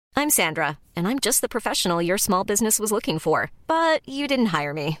I'm Sandra, and I'm just the professional your small business was looking for. But you didn't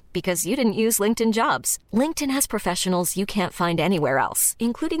hire me because you didn't use LinkedIn Jobs. LinkedIn has professionals you can't find anywhere else,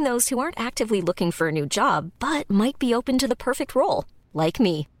 including those who aren't actively looking for a new job, but might be open to the perfect role, like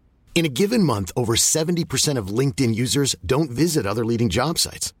me. In a given month, over 70% of LinkedIn users don't visit other leading job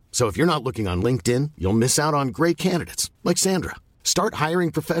sites. So if you're not looking on LinkedIn, you'll miss out on great candidates like Sandra. Start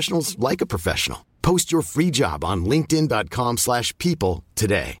hiring professionals like a professional. Post your free job on linkedin.com/people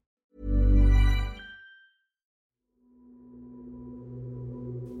today.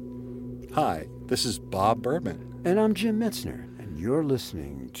 Hi, this is Bob Berman. And I'm Jim Metzner, and you're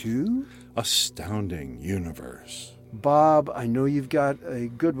listening to Astounding Universe. Bob, I know you've got a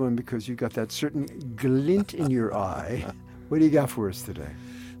good one because you've got that certain glint in your eye. What do you got for us today?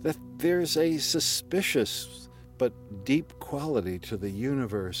 That there's a suspicious but deep quality to the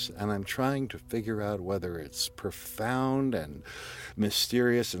universe, and I'm trying to figure out whether it's profound and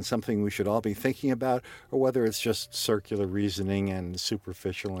mysterious and something we should all be thinking about, or whether it's just circular reasoning and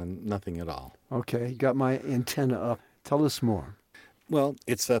superficial and nothing at all. Okay, you got my antenna up. Tell us more. Well,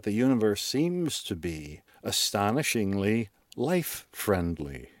 it's that the universe seems to be astonishingly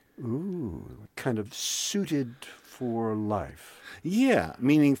life-friendly. Ooh, kind of suited for life. Yeah,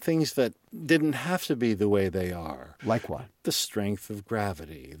 meaning things that didn't have to be the way they are. Like what? The strength of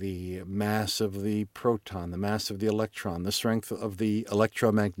gravity, the mass of the proton, the mass of the electron, the strength of the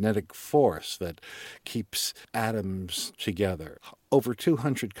electromagnetic force that keeps atoms together. Over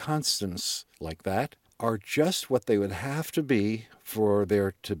 200 constants like that are just what they would have to be for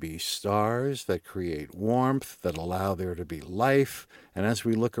there to be stars that create warmth, that allow there to be life. And as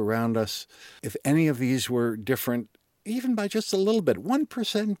we look around us, if any of these were different, even by just a little bit,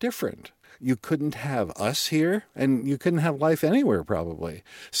 1% different, you couldn't have us here, and you couldn't have life anywhere probably.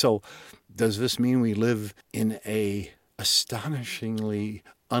 So does this mean we live in a astonishingly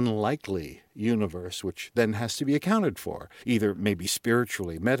unlikely universe, which then has to be accounted for, either maybe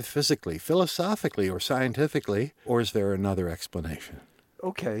spiritually, metaphysically, philosophically, or scientifically, or is there another explanation?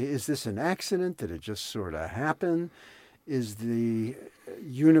 Okay, is this an accident? Did it just sort of happen? Is the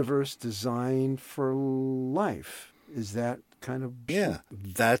universe designed for life? Is that kind of... Yeah,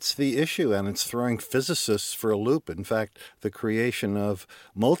 that's the issue, and it's throwing physicists for a loop. In fact, the creation of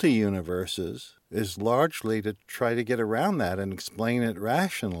multi-universes is largely to try to get around that and explain it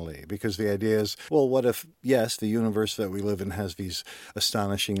rationally, because the idea is, well, what if, yes, the universe that we live in has these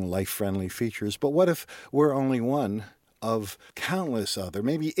astonishing life-friendly features, but what if we're only one of countless other,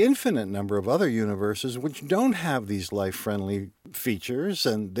 maybe infinite number of other universes which don't have these life-friendly features,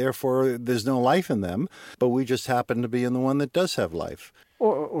 and therefore there's no life in them, but we just happen to be in the one that does have life.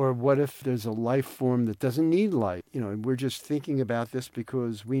 Or what if there's a life form that doesn't need light? You know, we're just thinking about this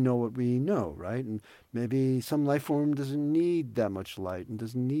because we know what we know, right? And maybe some life form doesn't need that much light and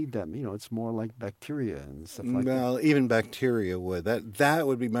doesn't need that, you know, it's more like bacteria and stuff like that. Well, even bacteria would. That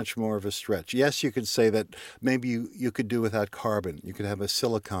would be much more of a stretch. Yes, you could say that maybe you could do without carbon. You could have a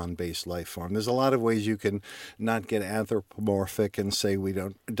silicon-based life form. There's a lot of ways you can not get anthropomorphic and say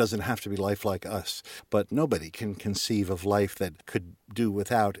it doesn't have to be life like us. But nobody can conceive of life that could do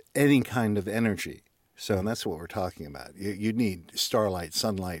without any kind of energy. So that's what we're talking about. You need starlight,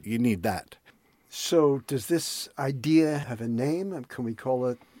 sunlight. You need that. So does this idea have a name? Can we call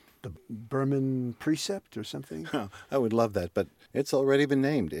it the Berman precept or something? Oh, I would love that, but it's already been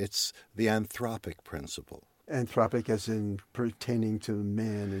named. It's the anthropic principle. Anthropic as in pertaining to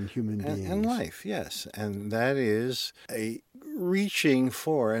man and human beings. And life, yes. And that is a reaching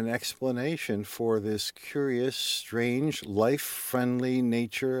for an explanation for this curious, strange, life-friendly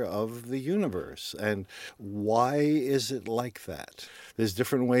nature of the universe. And why is it like that? There's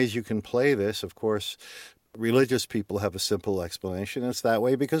different ways you can play this. Of course, religious people have a simple explanation. It's that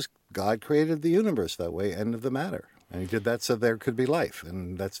way because God created the universe that way, end of the matter. And he did that so there could be life.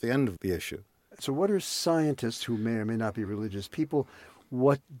 And that's the end of the issue. So what are scientists who may or may not be religious people,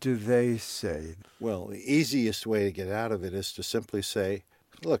 what do they say? Well, the easiest way to get out of it is to simply say,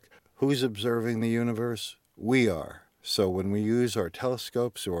 look, who's observing the universe? We are. So when we use our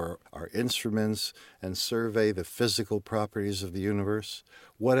telescopes or our instruments and survey the physical properties of the universe,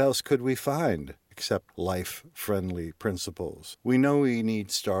 what else could we find except life-friendly principles? We know we need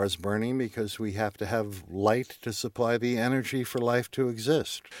stars burning because we have to have light to supply the energy for life to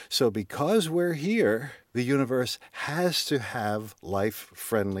exist. So because we're here, the universe has to have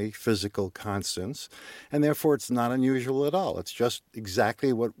life-friendly physical constants, and therefore it's not unusual at all. It's just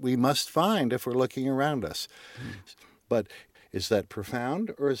exactly what we must find if we're looking around us. But is that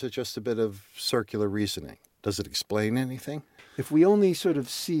profound, or is it just a bit of circular reasoning? Does it explain anything? If we only sort of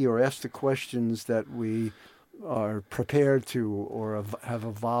see or ask the questions that we are prepared to or have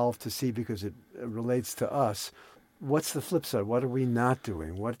evolved to see because it relates to us. What's the flip side? What are we not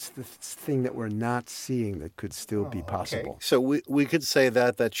doing? What's the thing that we're not seeing that could still be possible? Okay. So we could say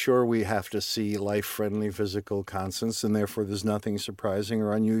that sure, we have to see life-friendly physical constants, and therefore there's nothing surprising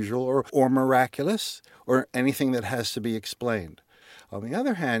or unusual or miraculous or anything that has to be explained. On the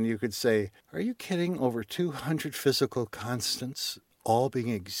other hand, you could say, are you kidding? Over 200 physical constants all being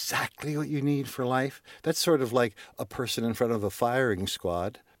exactly what you need for life? That's sort of like a person in front of a firing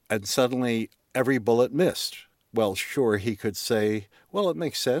squad, and suddenly every bullet missed. Well, sure, he could say, well, it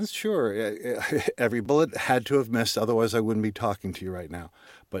makes sense. Sure, every bullet had to have missed, otherwise I wouldn't be talking to you right now.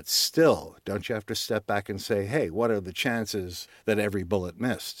 But still, don't you have to step back and say, hey, what are the chances that every bullet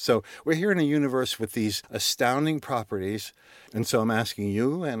missed? So we're here in a universe with these astounding properties. And so I'm asking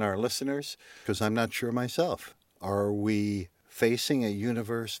you and our listeners, because I'm not sure myself, are we facing a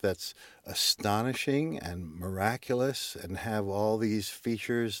universe that's astonishing and miraculous and have all these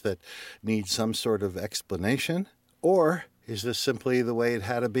features that need some sort of explanation? Or is this simply the way it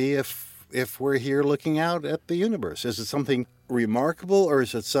had to be if we're here looking out at the universe? Is it something remarkable, or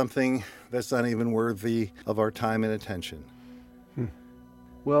is it something that's not even worthy of our time and attention?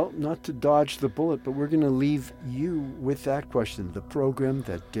 Well, not to dodge the bullet, but we're going to leave you with that question, the program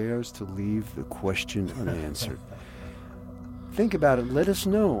that dares to leave the question unanswered. Think about it. Let us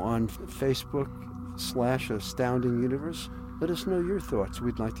know on Facebook/Astounding Universe. Let us know your thoughts.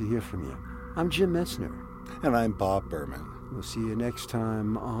 We'd like to hear from you. I'm Jim Metzner. And I'm Bob Berman. We'll see you next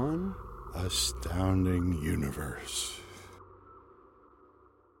time on Astounding Universe.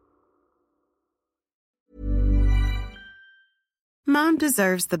 Mom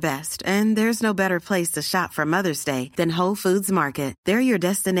deserves the best, and there's no better place to shop for Mother's Day than Whole Foods Market. They're your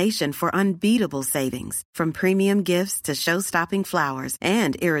destination for unbeatable savings, from premium gifts to show-stopping flowers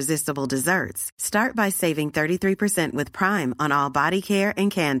and irresistible desserts. Start by saving 33% with Prime on all body care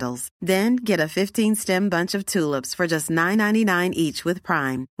and candles. Then get a 15-stem bunch of tulips for just $9.99 each with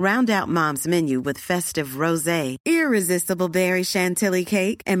Prime. Round out Mom's menu with festive rosé, irresistible berry chantilly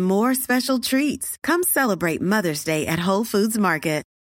cake, and more special treats. Come celebrate Mother's Day at Whole Foods Market.